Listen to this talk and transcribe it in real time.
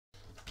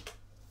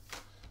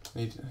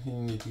You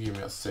need to give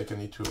me a second.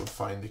 I need to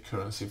find the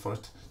currency for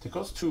it. It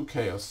costs 2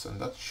 chaos, and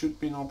that should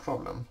be no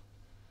problem.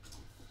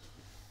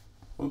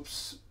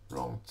 Oops,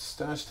 wrong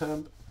stash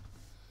tab.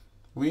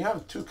 We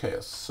have 2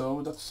 chaos,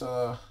 so that's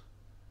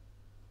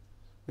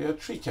we have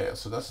 3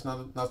 chaos, so that's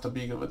not a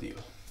big of a deal.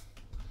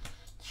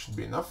 Should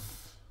be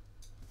enough.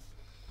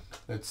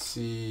 Let's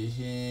see,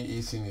 he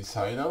is in his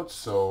hideout,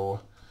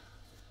 so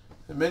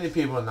many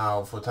people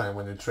now for time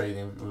when you're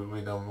trading,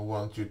 we don't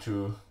want you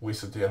to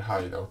visit their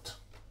hideout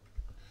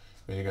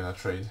when you're gonna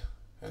trade.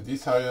 And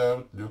this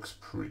hideout looks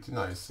pretty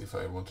nice, if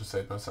I want to say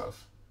it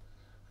myself.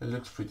 It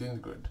looks pretty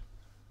good.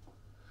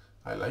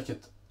 I like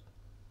it.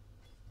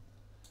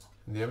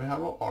 And there we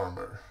have our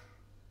armor.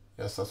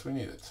 Yes, as we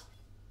need it.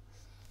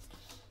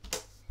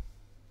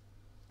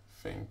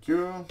 Thank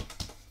you.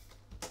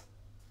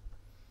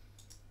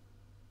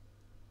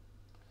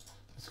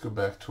 Let's go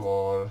back to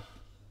our...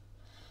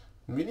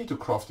 We need to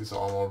craft this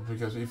armor,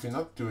 because if we're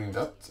not doing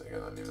that, I'm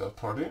gonna leave that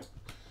party.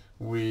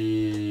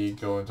 We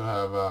going to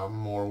have a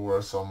more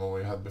worse armor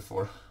we had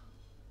before.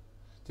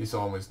 This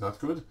armor is not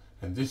good,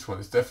 and this one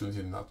is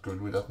definitely not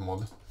good with that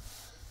mod.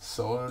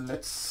 So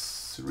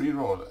let's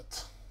re-roll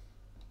it.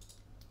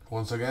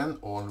 Once again,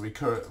 all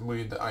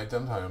with the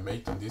items I am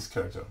making this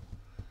character.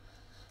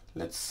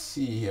 Let's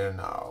see here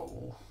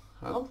now.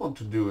 I don't want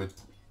to do it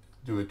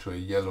to a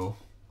yellow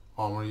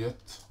armor yet.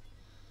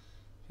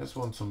 Just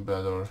want some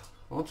better.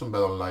 I want some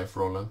better life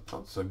roll, and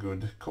that's a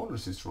good cold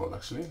resist roll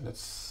actually.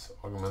 Let's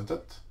augment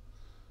it.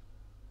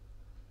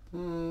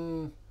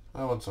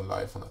 I want some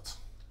life on it.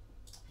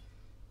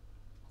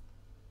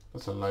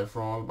 That's a life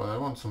roll, but I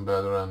want some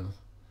better and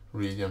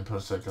regen per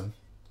second.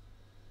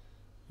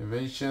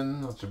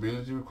 Evasion, not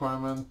ability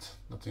requirement,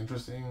 not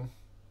interesting.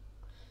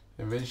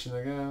 Evasion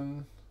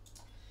again.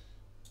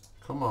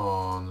 Come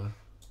on.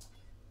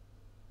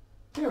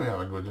 Here we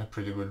have a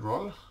pretty good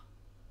roll.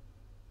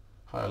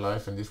 High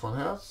life, and this one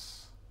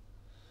has.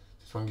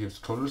 This one gives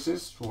cold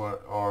resist or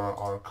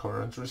our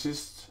current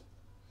resist.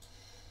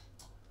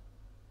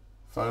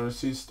 Fire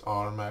resist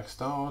are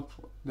maxed out.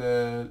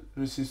 The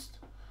resist,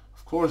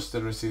 of course,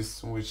 the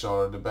resist which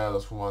are the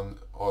baddest one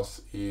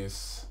us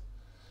is,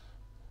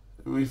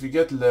 if we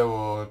get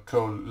low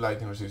cold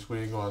lightning resist,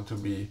 we're going to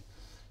be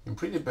in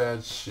pretty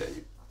bad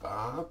shape.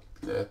 But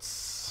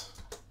let's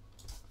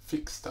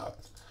fix that.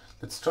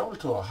 Let's travel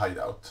to our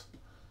hideout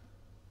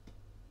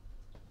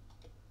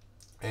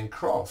and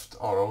craft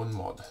our own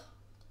mod.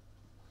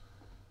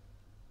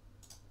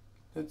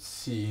 Let's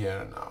see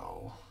here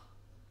now.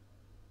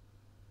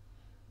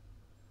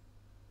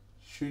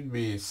 Should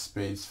be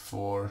space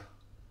for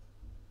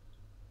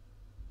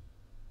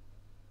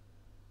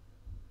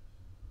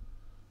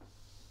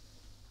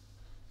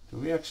do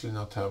we actually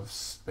not have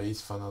space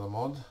for another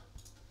mod?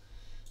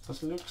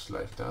 Doesn't look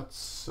like that,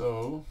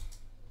 so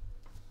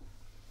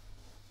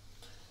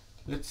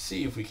let's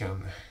see if we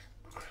can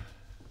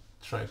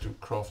try to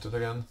craft it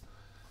again.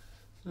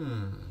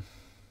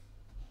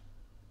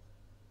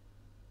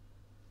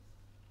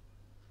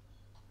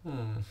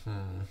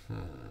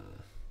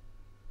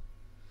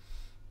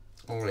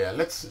 Oh yeah,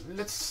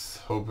 let's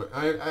hope.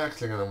 I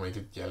actually gonna make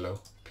it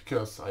yellow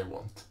because I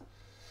want.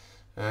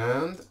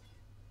 And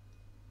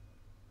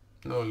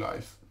no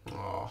life.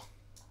 Oh,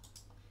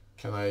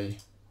 can I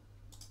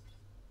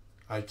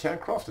can't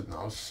craft it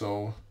now,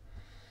 so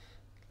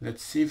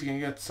let's see if we can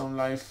get some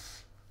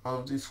life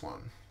out of this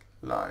one.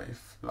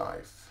 Life.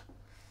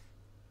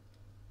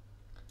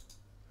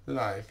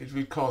 It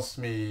will cost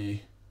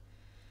me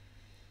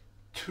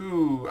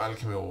 2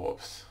 alchemy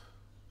orbs.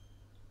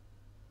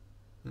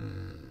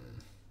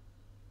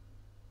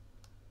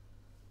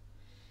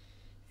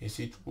 Is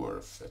it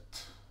worth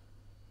it?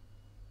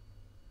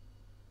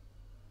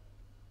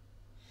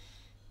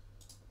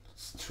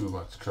 It's too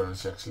much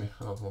currency actually.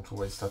 I don't want to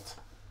waste that.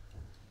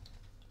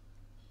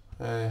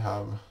 I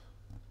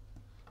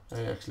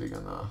actually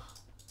gonna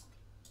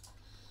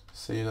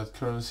say that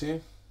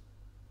currency.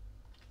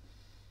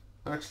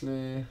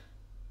 Actually,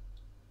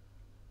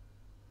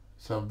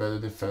 it's a better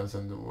defense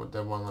than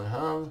the one I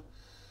have.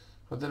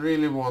 But I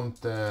really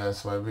want the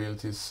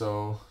survivability,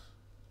 so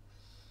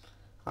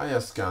I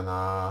just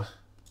gonna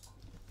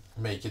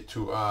make it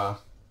to a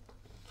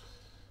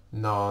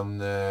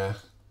non. I'm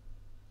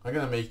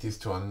gonna make this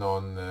to a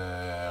non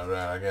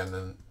rare again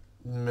and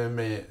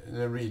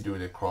redo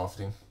the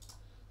crafting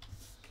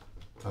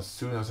as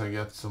soon as I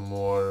get some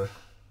more.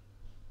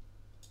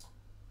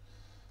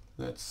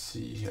 Let's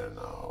see here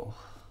now.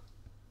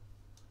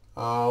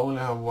 I only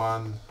have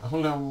one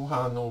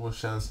over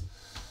chance.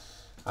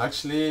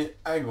 Actually,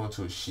 I'm going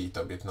to cheat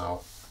a bit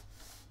now.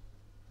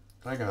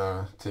 I'm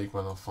gonna take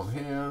one off on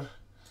here,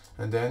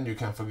 and then you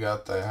can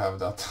forget I have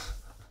that.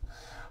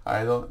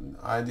 I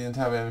didn't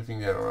have anything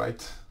there,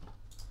 alright?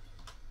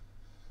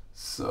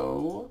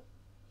 So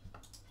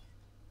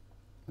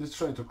let's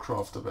try to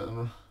craft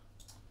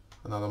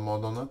another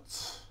mod on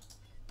it.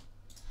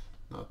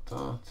 Not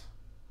that.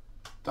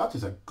 That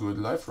is a good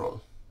life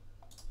roll.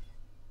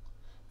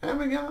 And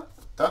we got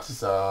that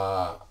is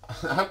a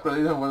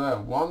upgrade. I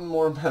have one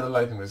more better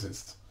lightning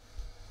resist.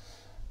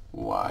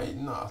 Why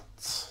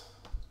not?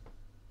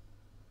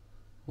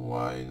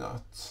 Why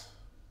not?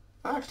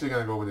 I'm actually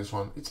gonna go with this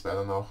one. It's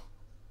better now.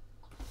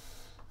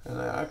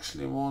 And I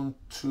actually want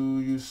to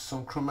use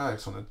some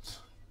chromatics on it.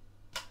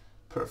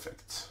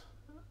 Perfect.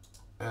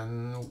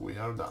 And we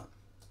are done.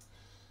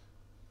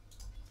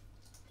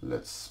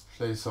 Let's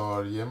place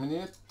our gem in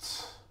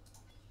it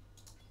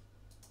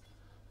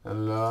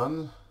and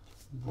learn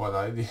what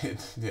I did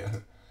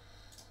there.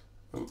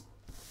 Ooh.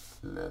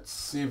 Let's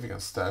see if we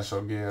can stash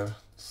our gear.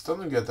 It's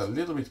starting to get a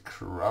little bit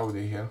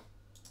crowded here.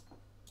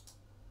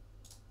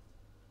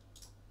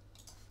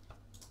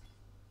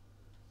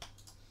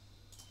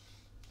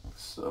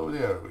 So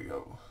there we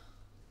go.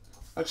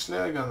 Actually,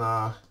 I'm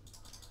gonna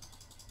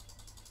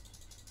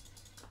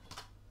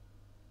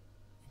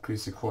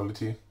increase the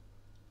quality.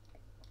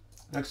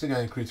 Actually,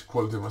 gonna increase the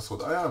quality of my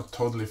sword. I have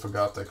totally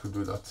forgot I could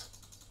do that.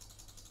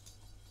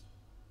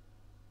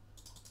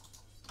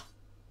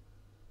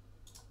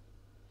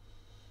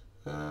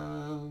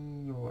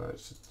 And where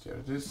is it?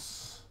 Here it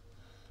is.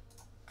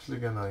 Actually,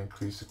 gonna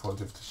increase the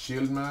quality of the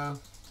shield man,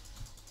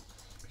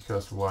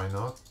 because why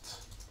not?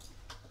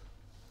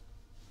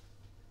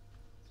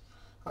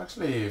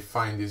 Actually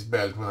find this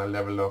belt when I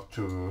level up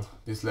to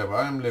this level.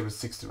 I am level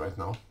 60 right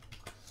now.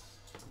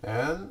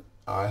 And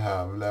I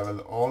have leveled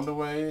all the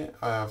way.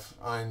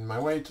 I'm my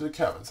way to the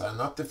caverns. I have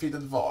not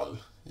defeated Val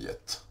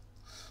yet.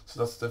 So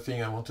that's the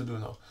thing I want to do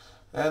now.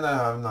 And I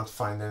have not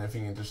found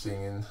anything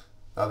interesting in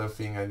the other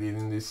thing I did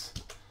in this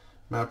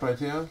map right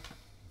here.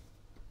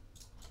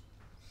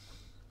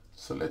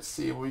 So let's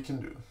see what we can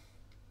do.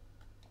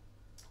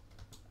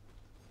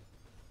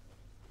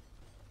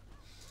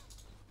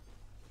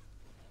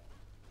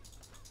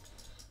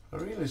 I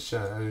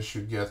really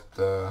should get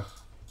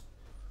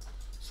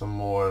some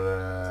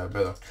more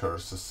better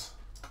curses.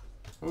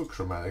 Ooh,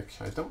 chromatic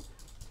item.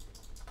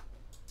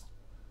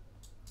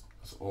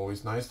 It's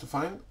always nice to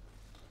find.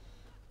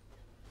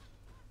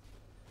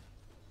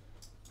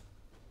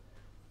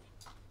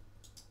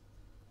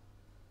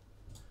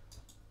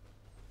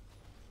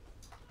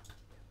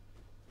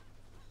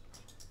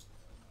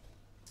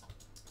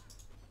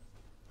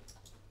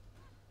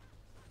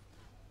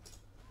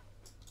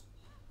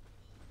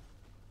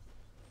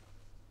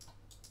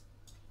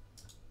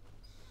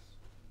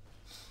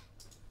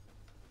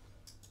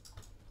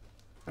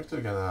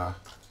 Actually gonna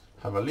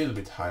have a little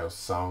bit higher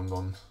sound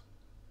on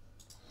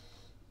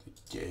the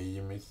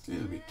game. It's a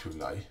little bit too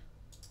loud.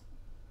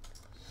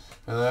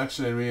 And I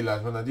actually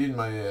realized when I did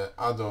my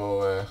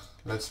other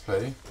let's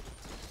play,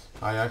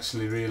 I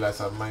actually realized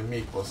that my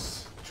mic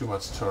was too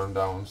much turned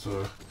down,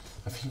 so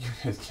I think you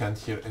guys can't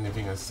hear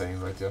anything I'm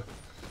saying right here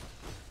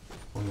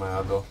on my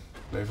other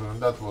playthrough.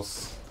 And that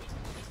was,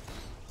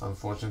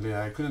 unfortunately,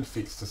 I couldn't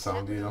fix the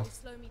sound either.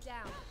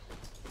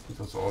 It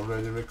was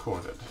already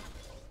recorded.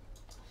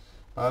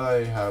 But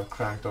I have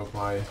cranked up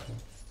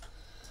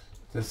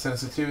the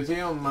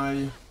sensitivity on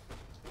my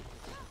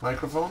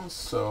microphone,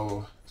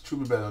 so it should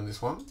be better on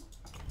this one.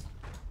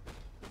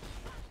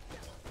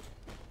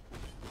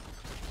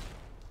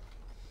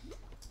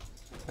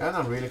 And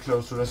I'm really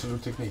close to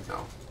Resolute Technique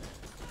now.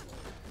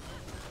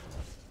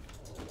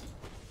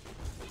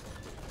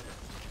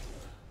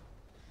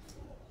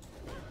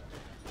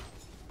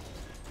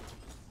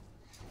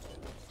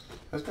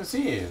 As you can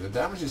see, the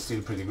damage is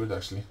still pretty good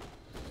actually.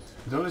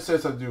 It only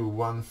says I do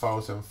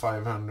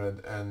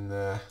 1500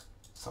 and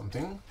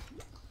something.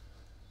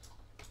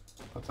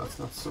 But that's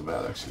not so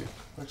bad actually.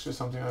 Actually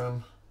something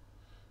I'm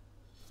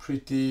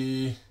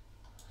pretty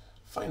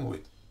fine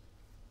with.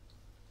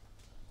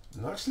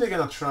 I'm actually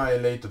gonna try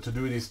later to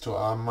do this to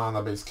a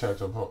mana based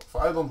character.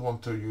 I don't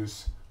want to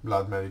use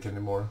blood medic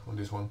anymore on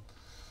this one.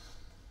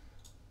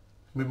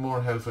 It'd be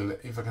more helpful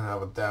if I can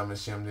have a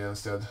damage gem there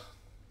instead.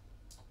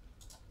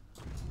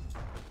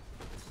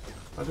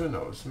 But who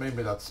knows,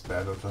 maybe that's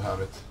better to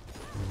have it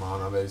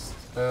mana based,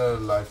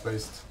 life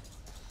based.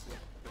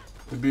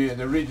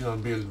 The original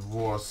build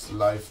was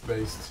life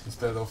based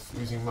instead of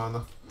using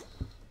mana.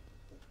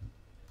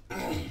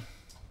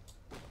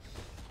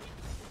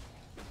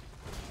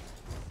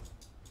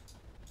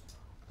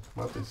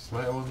 But it's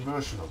my own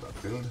version of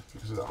that build,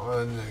 because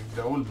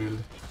the old build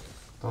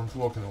don't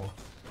work anymore.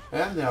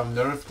 And they have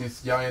nerfed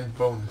this giant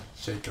bone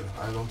shaker.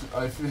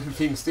 I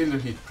think still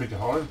hit pretty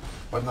hard,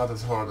 but not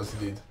as hard as it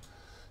did.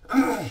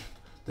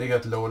 They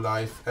got lower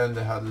life and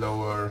they had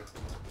lower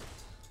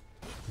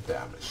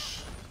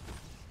damage.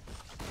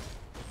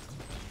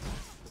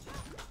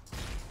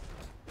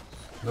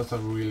 That's a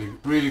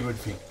really good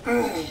thing.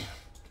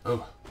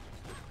 Oh.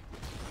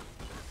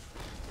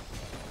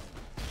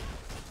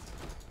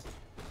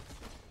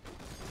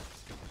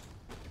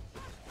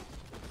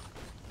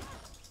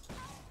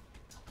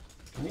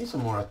 I need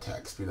some more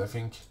attack speed, I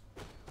think.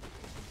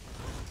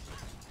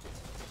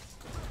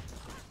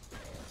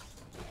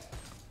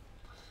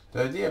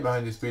 The idea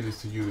behind this build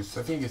is to use,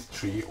 I think it's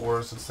 3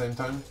 ores at the same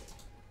time.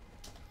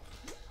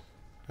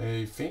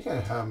 I think I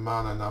have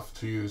mana enough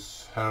to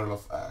use Herald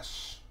of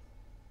Ash.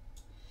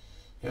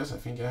 Yes, I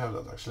think I have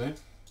that actually.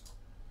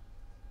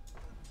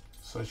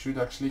 So I should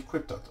actually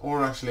equip that.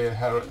 Or actually,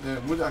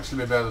 it would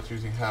actually be better to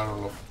using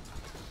Herald of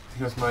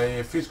because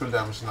my physical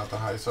damage is not that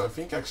high, so I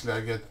think actually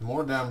I get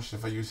more damage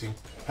if I'm using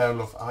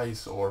Hail of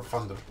Ice or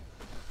Thunder.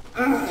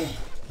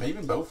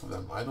 Maybe both of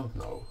them, I don't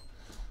know.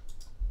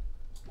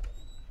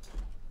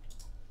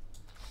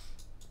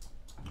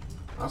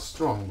 A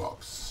strong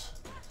box.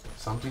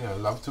 Something I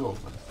love to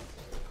open.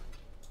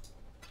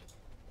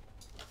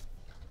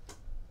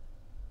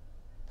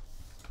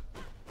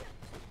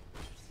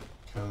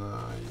 Can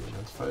I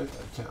identify it?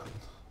 I can.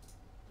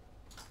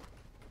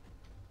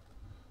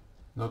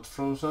 Not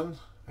frozen.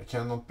 I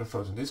cannot be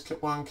frozen. This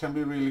one can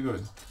be really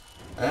good.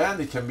 And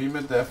it can be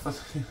med death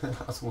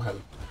as well.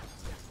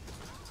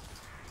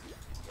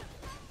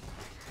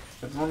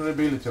 Get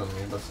vulnerability on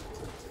me, but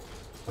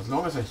as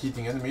long as I'm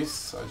hitting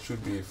enemies, I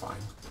should be fine.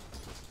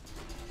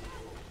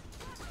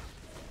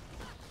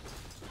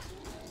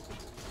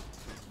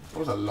 There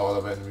was a lot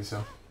of enemies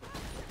here.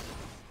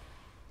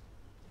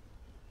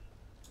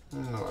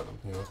 No, I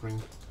don't need a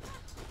green.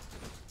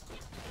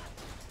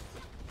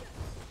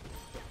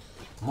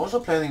 I'm also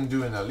planning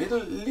doing a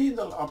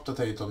little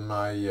update on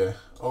my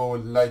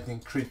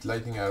old crit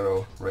lightning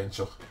arrow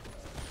ranger,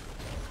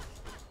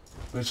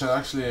 which I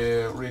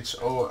actually reached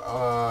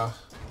a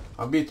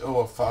bit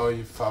over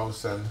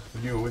 5,000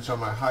 views, which are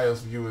my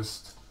highest viewed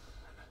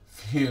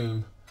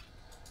film,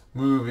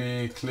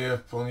 movie,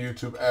 clip on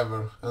YouTube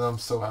ever, and I'm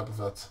so happy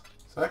for that.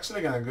 So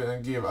actually gonna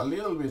give a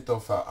little bit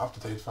of an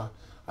update.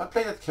 I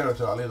played that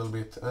character a little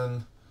bit,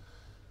 and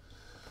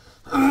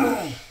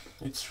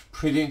it's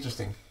pretty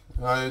interesting.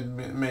 I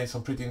made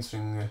some pretty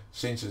interesting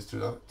changes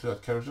to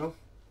that character.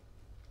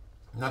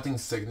 Nothing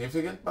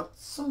significant, but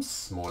some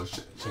small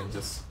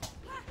changes.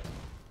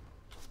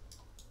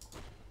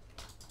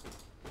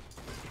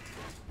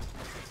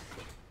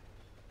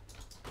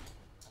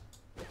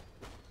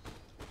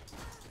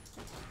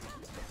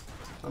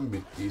 I'm a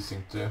bit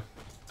decent there.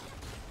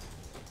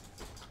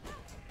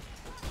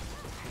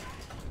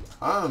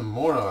 I'm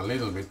more a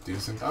little bit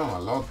decent. I'm a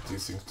lot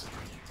decent.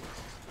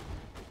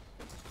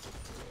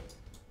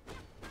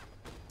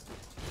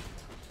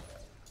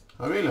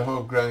 I really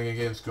hope Grand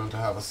Games is going to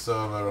have a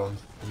server on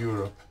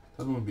Europe.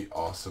 That would be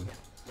awesome.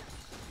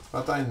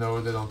 But I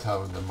know they don't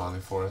have the money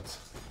for it.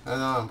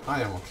 And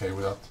I am okay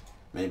with that.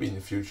 Maybe in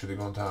the future they're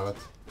going to have it.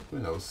 Who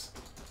knows?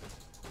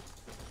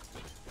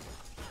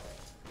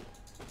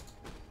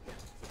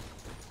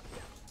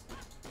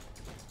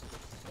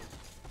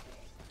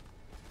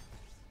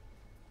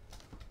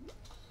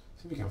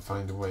 See if we can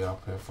find a way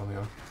up here from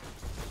here.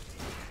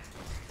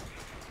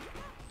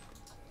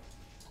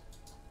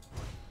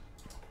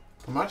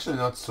 I'm actually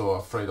not so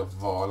afraid of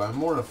Val. I'm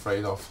more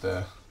afraid of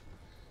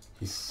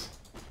his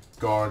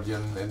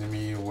guardian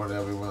enemy, or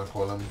whatever you want to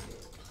call them.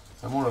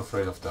 I'm more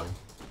afraid of them.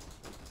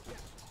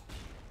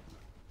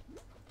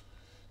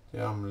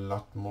 Yeah, I'm a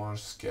lot more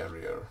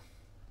scarier.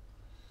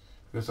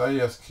 Because I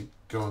just keep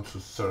going to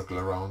circle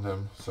around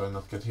him so I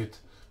not get hit.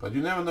 But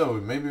you never know,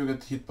 maybe you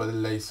get hit by the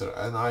laser,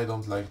 and I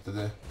don't like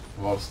the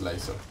Val's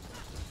laser.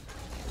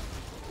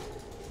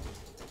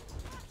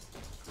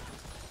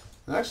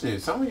 And actually,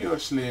 some of you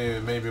actually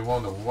maybe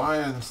wonder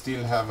why I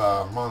still have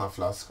a mana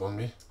flask on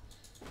me.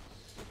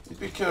 It's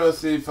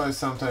because if I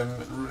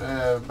sometimes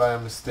by a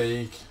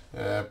mistake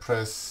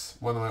press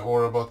one of my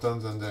aura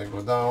buttons and they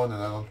go down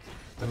and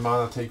the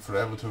mana take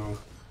forever to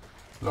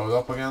load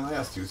up again, I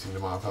just using the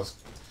mana flask.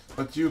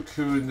 But you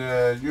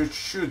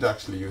should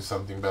actually use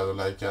something better,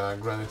 like a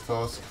granite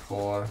flask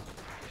for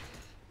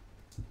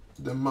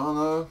the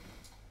mana.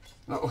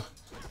 No,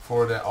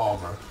 for the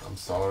armor. I'm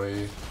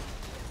sorry.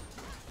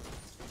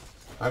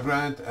 A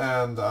granite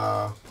and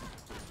a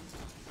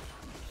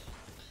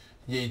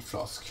jade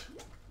flask.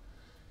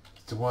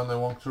 It's the one I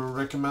want to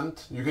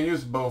recommend. You can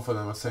use both of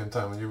them at the same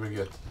time and you will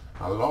get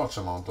a large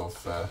amount of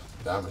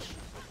damage.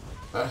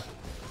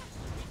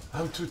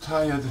 I'm too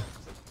tired,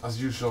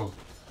 as usual.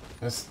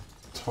 Just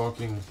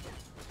talking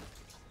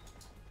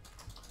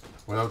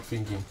without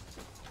thinking.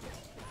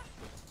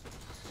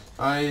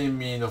 I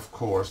mean, of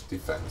course,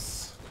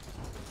 defense.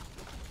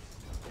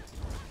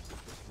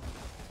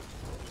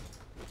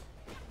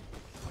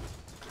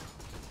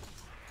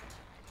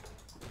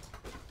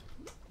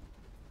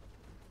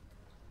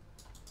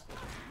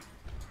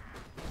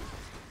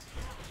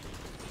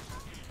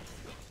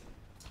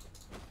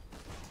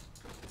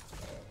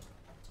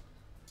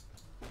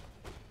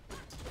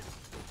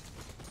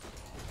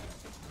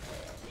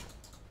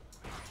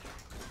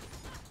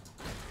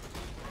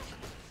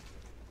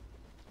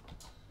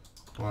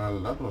 Well,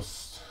 that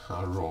was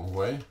a wrong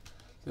way.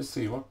 Let's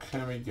see, what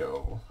can we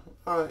go?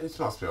 It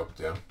must be up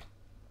there.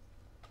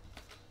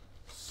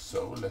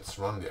 So let's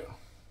run there.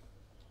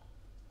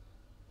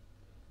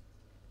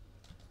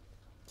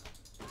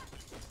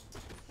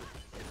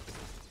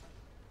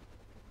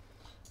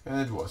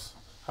 And it was.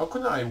 How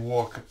could I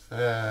walk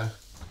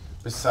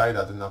beside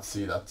that and not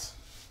see that?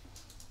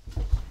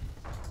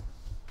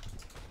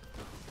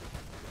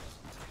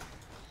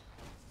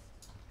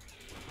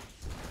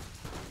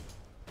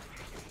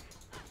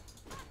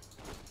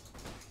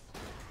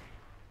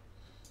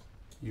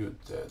 You're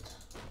dead.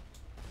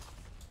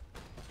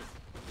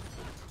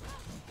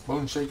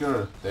 Bone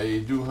Shaker,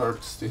 they do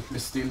hurt, they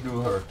still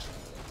do hurt.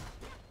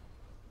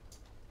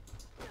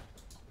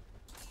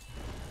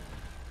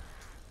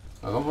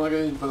 I don't want to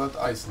get hit by that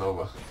Ice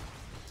Nova.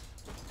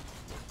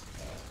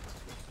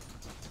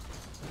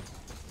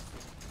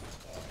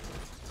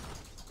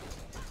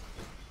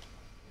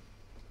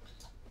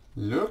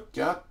 Look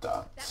at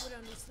that. That would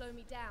only slow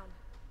me down.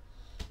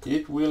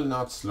 It will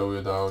not slow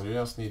you down, you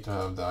just need to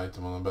have the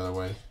item on a better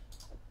way.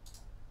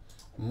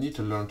 You need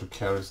to learn to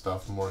carry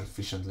stuff more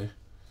efficiently.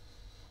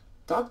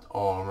 That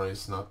armor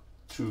is not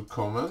too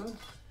common.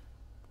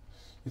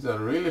 It's a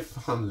really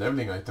fun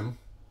leveling item.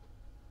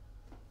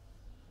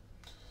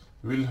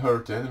 Will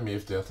hurt the enemy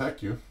if they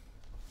attack you.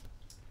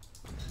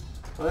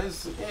 Well,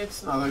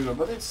 it's not that good,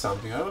 but it's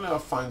something. I only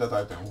have found that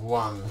item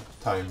one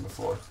time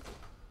before.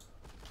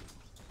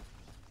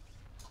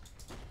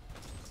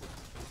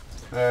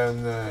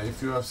 And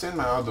if you have seen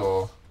my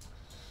other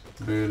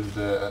build,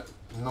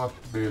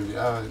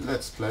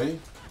 let's play,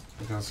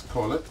 you can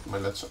call it, my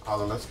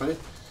other let's play,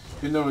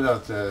 you know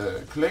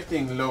that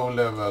collecting low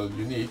level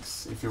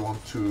uniques, if you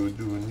want to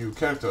do new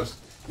characters,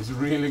 is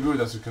really good,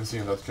 as you can see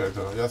in that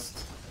character,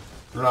 just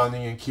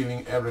running and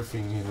killing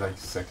everything in like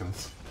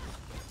seconds.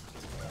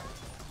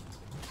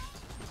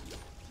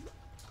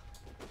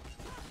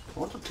 I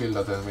want to kill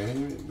that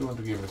enemy, he's going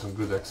to give me some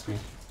good XP.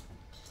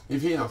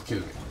 If he not kill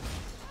me.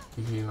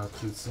 If he not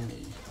kills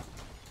me.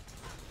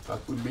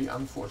 That would be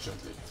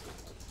unfortunately.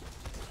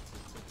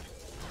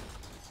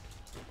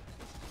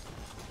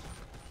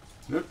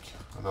 Look,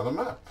 another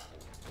map.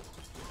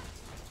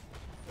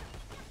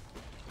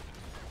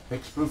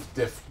 Hexproof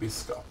Death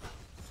Biscop.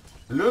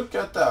 Look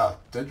at that!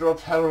 They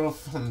dropped Herald of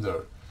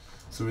Thunder.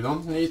 So we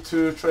don't need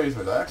to trade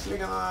with it. I'm actually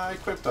gonna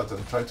equip that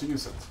and try to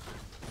use it.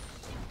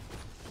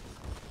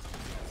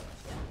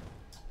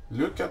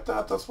 Look at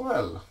that as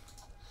well.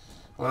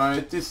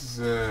 Alright, this is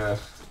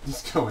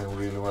this going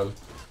really well.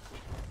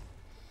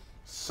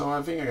 So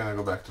I think I'm gonna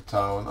go back to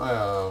town.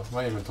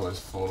 My inventory is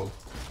full.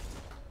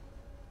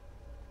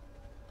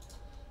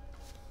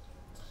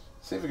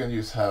 See if we can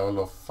use Herald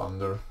of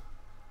Thunder.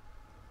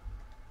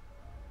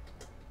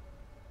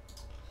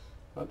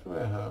 What do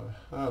I have?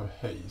 I have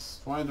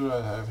haste. Why do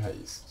I have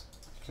haste?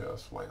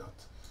 Because why not?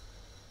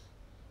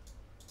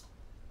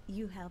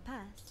 You help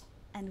us,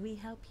 and we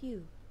help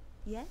you.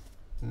 Yes?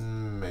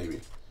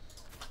 Maybe.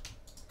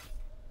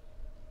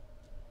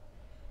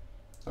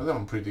 I've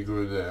done pretty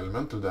good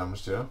elemental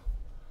damage there.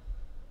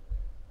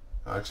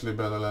 Actually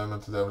better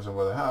elemental damage than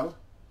what I have.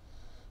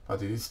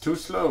 But it is too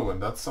slow,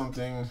 and that's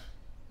something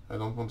I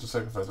don't want to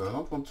sacrifice. I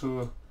don't want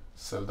to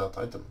sell that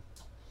item.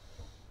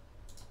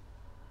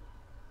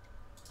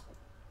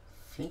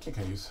 I think I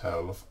can use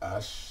Herald of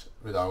Ash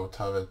without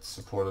having it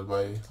supported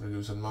by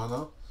reduced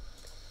mana.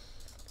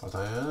 But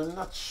I am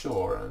not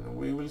sure, and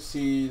we will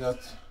see that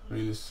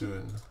really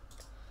soon.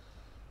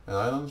 And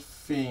I don't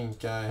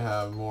think I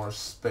have more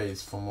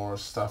space for more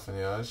stuff in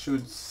here. I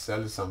should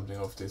sell something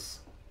of this.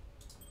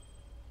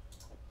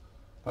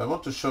 But I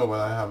want to show what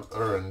I have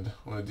earned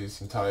on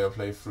this entire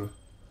playthrough.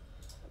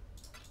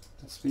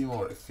 Let's be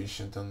more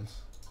efficient and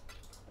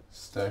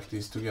stack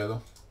these together.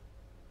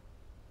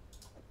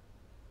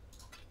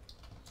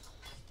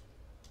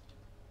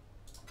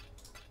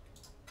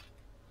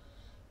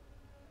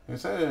 I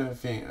say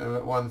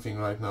one thing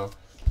right now.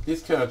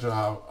 This character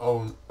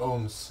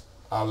owns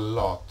a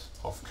lot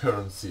of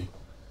currency.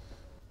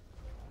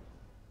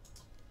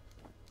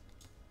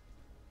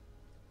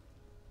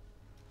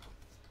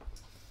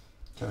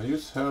 Can I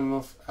use Herald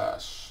of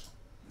Ash?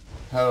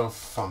 Herald of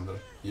Thunder?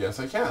 Yes,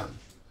 I can.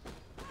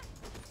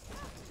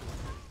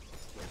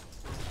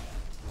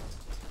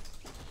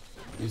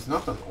 It's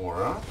not an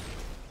aura,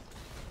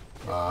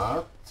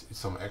 but it's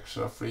some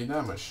extra free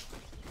damage.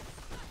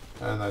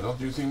 And I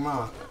don't using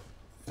mana.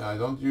 I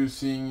don't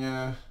using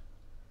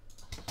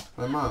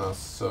my mana,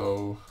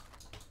 so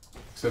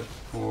except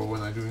for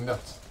when I'm doing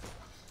that.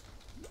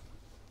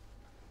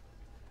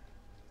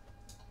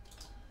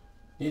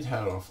 Need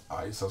Herald of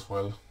Ice as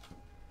well.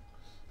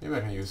 Maybe I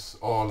can use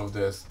all of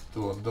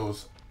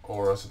those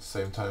auras at the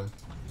same time.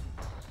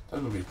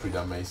 That would be pretty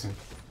amazing.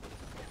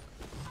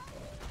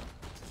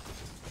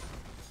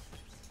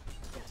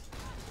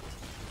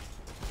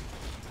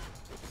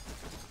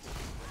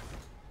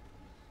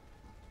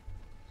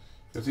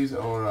 Because this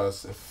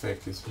aura's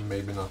effect is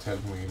maybe not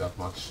helping me that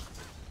much,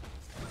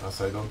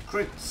 as I don't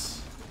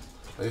crits.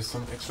 There is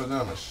some extra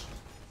damage,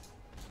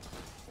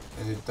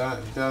 and it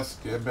does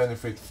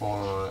benefit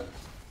from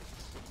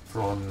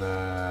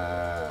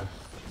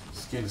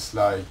skills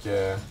like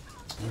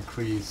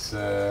increase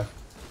the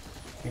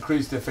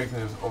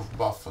effectiveness of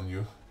buff on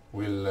you.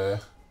 Will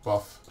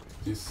buff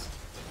this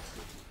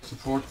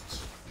support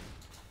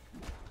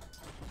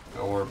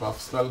or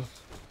buff spell.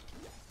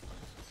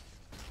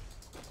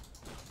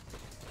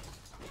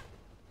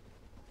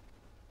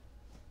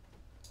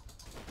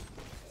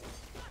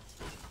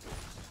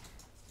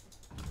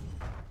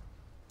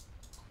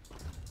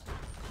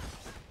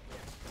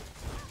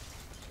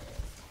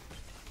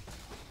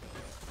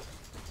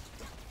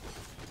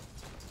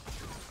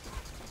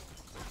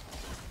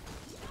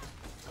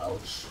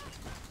 Ouch.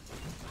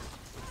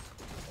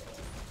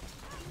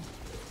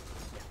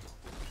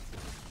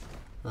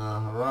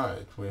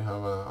 Alright, we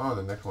have a... Oh,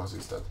 the next one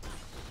is dead.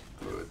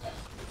 Good.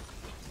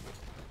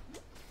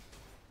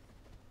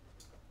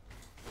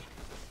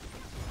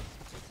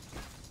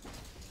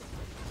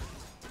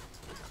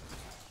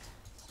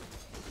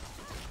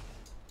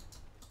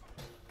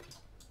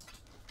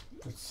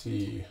 Let's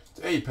see.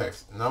 The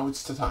Apex. Now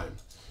it's the time.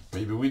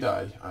 Maybe we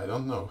die. I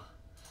don't know.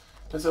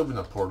 Let's open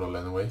a portal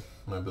anyway.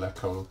 My black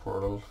hole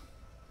portal.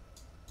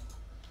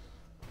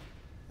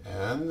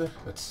 And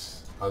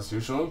let's, as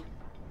usual,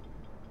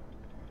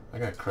 I'm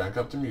gonna crank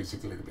up the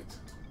music a little bit.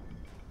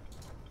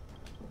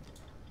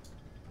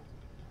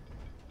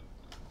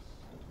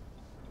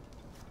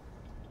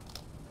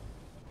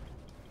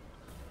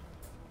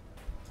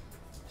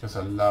 Because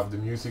I love the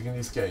music in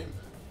this game.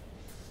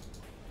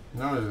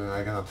 Now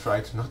I'm gonna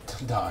try to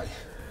not die.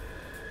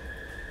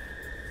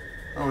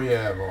 Oh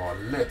yeah, well,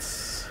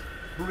 let's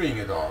bring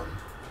it on.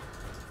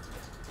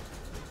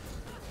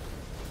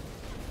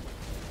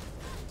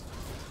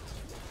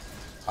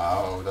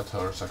 Ow, that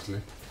hurts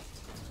actually.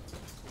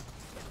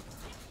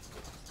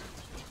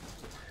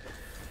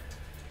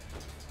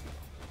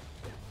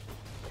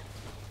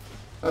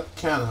 That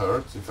can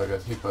hurt if I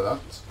get hit by that.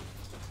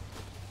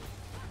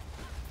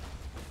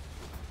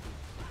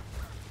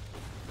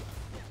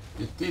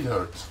 It did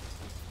hurt.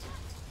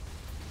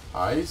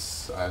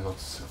 Ice. I am not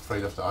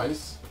afraid of the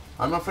ice.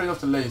 I'm afraid of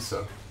the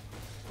laser.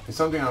 If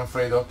something I'm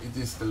afraid of, it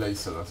is the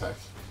laser attack.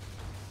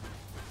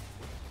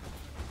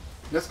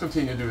 Let's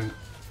continue doing.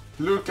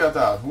 Look at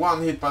that.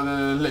 One hit by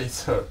the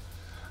laser.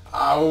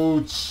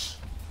 Ouch.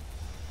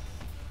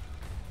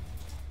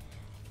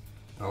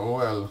 Oh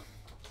well.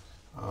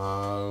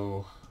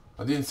 Oh,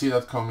 I didn't see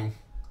that coming.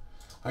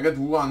 I got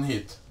one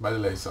hit by the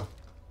laser.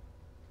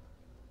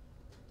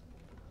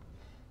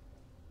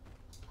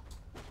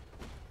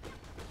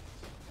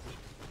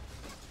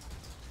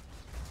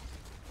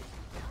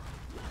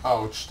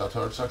 Ouch, that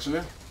hurts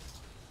actually.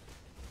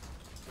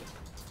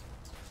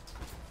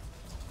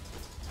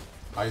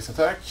 Ice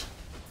attack.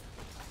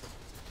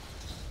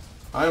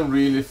 I'm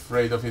really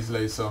afraid of his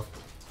laser.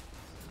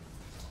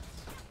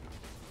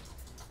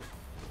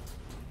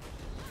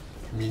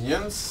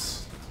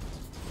 Minions.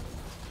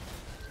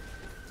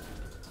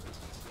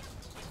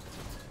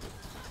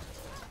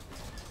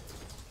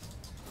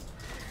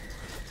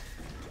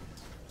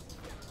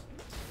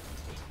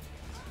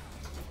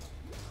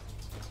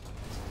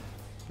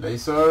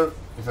 Laser.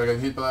 If I get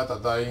hit by that,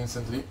 I die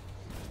instantly.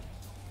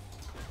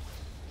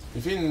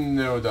 If you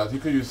know that, you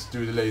could just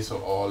do the laser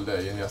all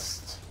day and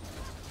just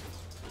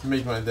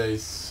make my day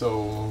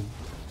so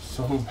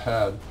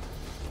bad.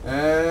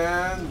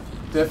 And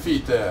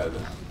defeated.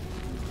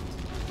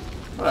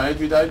 Alright,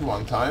 we died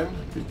one time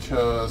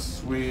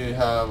because we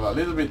have a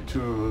little bit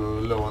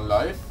too low on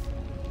life.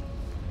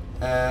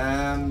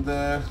 And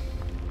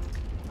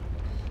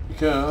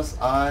because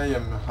I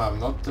have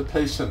not the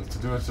patience to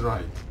do it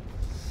right.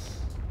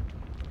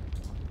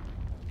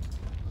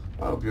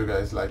 I hope you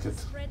guys like it.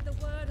 Spread the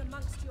word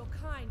amongst your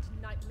kind,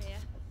 nightmare.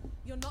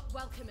 You're not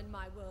welcome in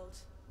my world.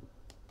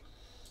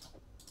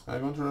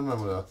 I'm going to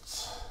remember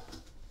that.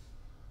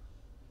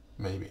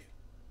 Maybe.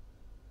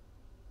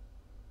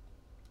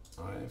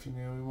 Anything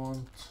we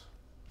want.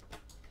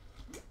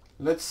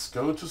 Let's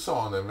go to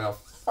Zon, and we have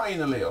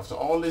finally, after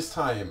all this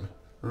time,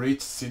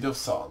 reached City of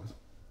Zon.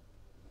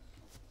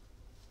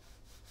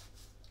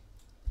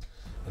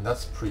 And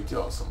that's pretty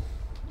awesome.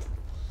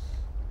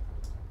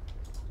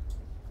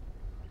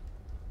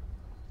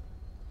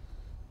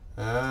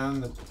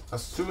 And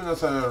as soon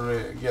as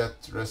I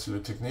get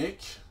Resolute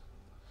Technique,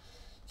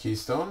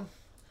 Keystone,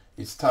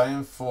 it's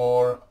time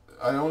for...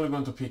 I'm only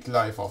going to pick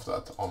life after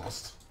that,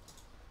 almost.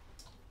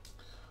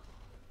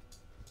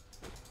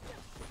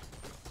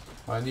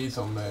 I need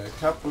some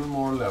couple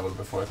more level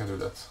before I can do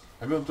that.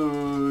 I'm going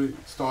to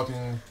start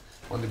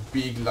on the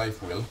big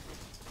life wheel.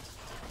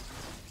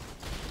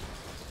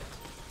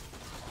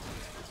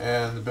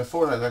 And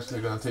before that, I'm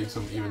actually going to take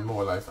some even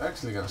more life. I'm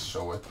actually going to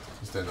show it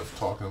instead of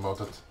talking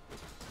about it.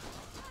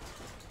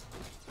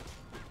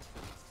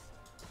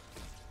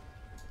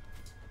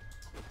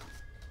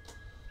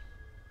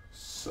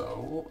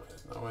 So,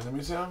 no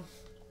enemies here.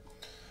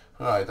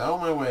 Right, on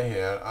my way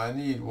here, I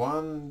need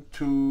 1,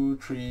 2,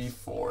 3,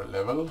 4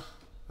 level.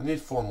 I need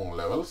 4 more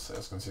levels,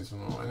 as you can see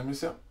some more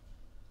enemies here.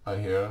 I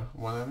hear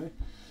one enemy.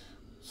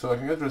 So I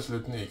can get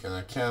Resolute Technique and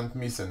I can't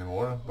miss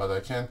anymore, but I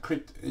can't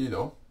crit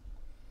either.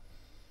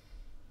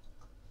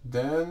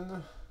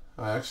 Then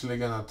I actually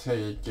gonna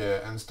take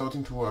and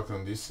starting to work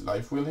on this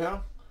life wheel here.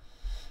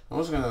 I'm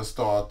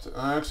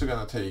actually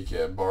gonna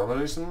take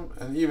Barbarism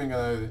and even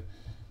gonna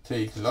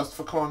take Lust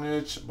for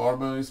Carnage,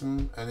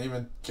 Barbarism, and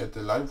even get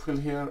the life wheel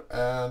here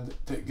and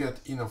get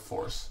Inner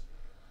Force.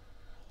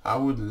 I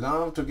would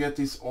love to get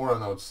these aura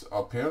nodes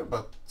up here,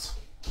 but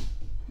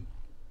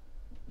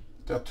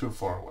they're too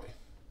far away.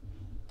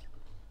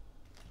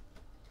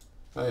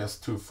 They're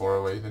just too far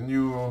away. The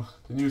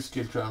new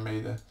skill tree I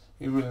made,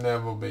 you will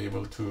never be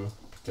able to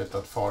get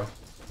that far.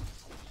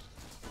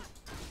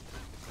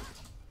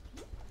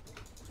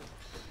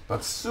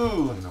 But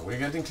soon, we're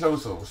getting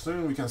closer.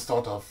 Soon we can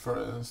start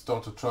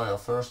to try our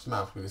first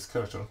map with this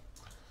character.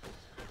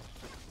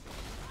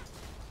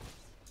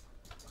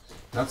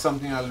 That's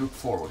something I look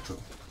forward to.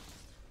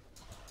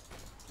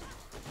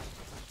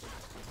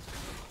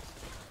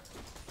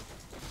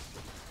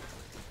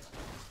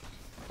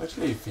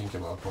 Actually, think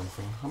about one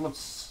thing. How much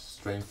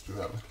strength do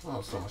you have?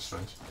 Oh, so much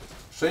strength.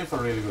 Strength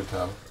are really good to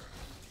have.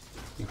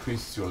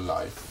 Increases your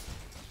life.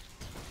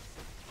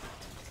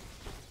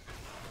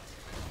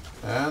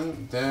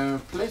 And the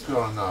place we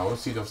are now,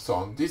 Seed of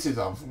Sun, this is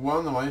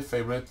one of my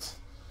favorite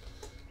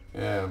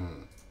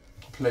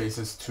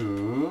places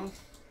to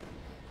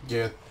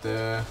get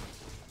the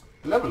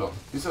level on.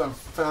 This is a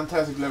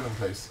fantastic leveling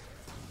place.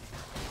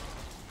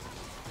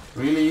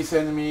 Really easy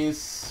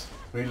enemies,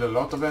 really a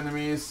lot of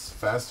enemies,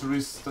 fast to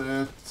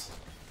reset.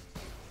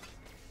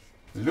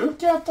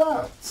 Look at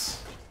that!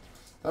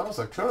 That was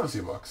a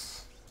currency box.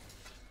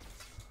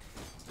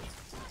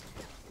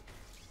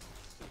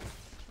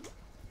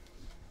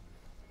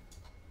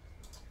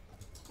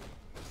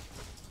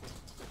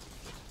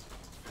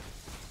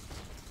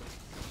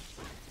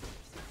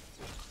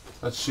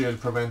 That shield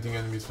preventing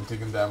enemies from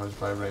taking damage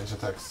by range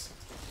attacks.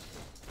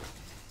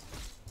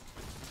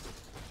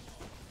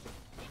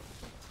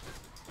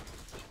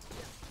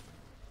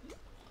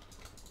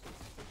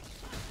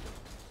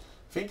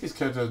 I think these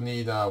characters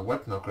need a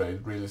weapon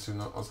upgrade really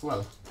soon as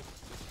well.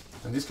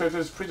 And this character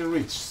is pretty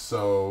rich,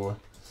 so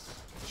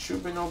it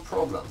should be no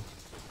problem.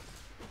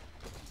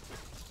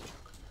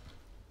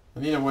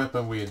 I need a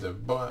weapon with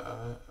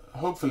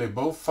hopefully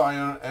both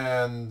fire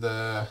and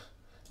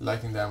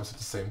lightning damage at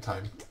the same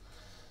time.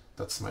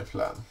 That's my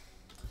plan.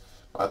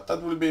 But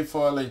that will be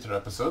for a later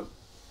episode.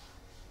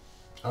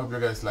 I hope you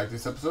guys like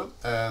this episode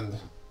and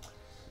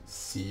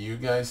see you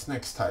guys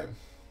next time.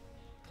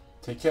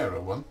 Take care,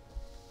 everyone.